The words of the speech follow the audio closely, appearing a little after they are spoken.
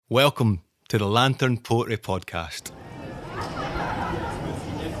Welcome to the Lantern Poetry Podcast.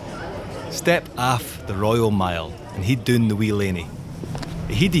 Step aff the Royal Mile and head down the wee laney.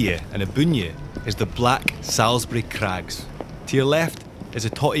 Ahead of you and aboon you is the black Salisbury Crags. To your left is a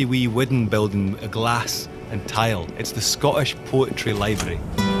totty wee wooden building of glass and tile. It's the Scottish Poetry Library.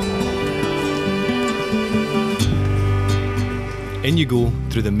 In you go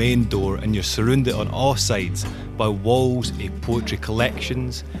through the main door and you're surrounded on all sides by walls of poetry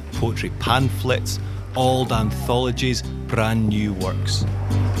collections, poetry pamphlets, old anthologies, brand new works.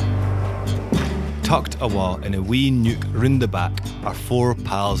 Tucked away in a wee nook round the back are four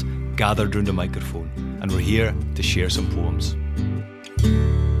pals gathered round a microphone, and we're here to share some poems.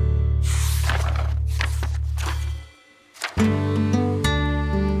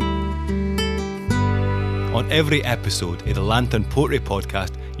 On every episode of the Lantern Poetry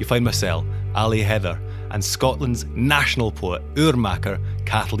Podcast, you find myself, Ali Heather, and Scotland's national poet, our Makar,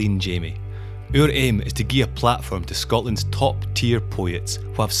 Kathleen Jamie. Our aim is to give a platform to Scotland's top-tier poets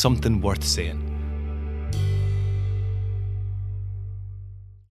who have something worth saying.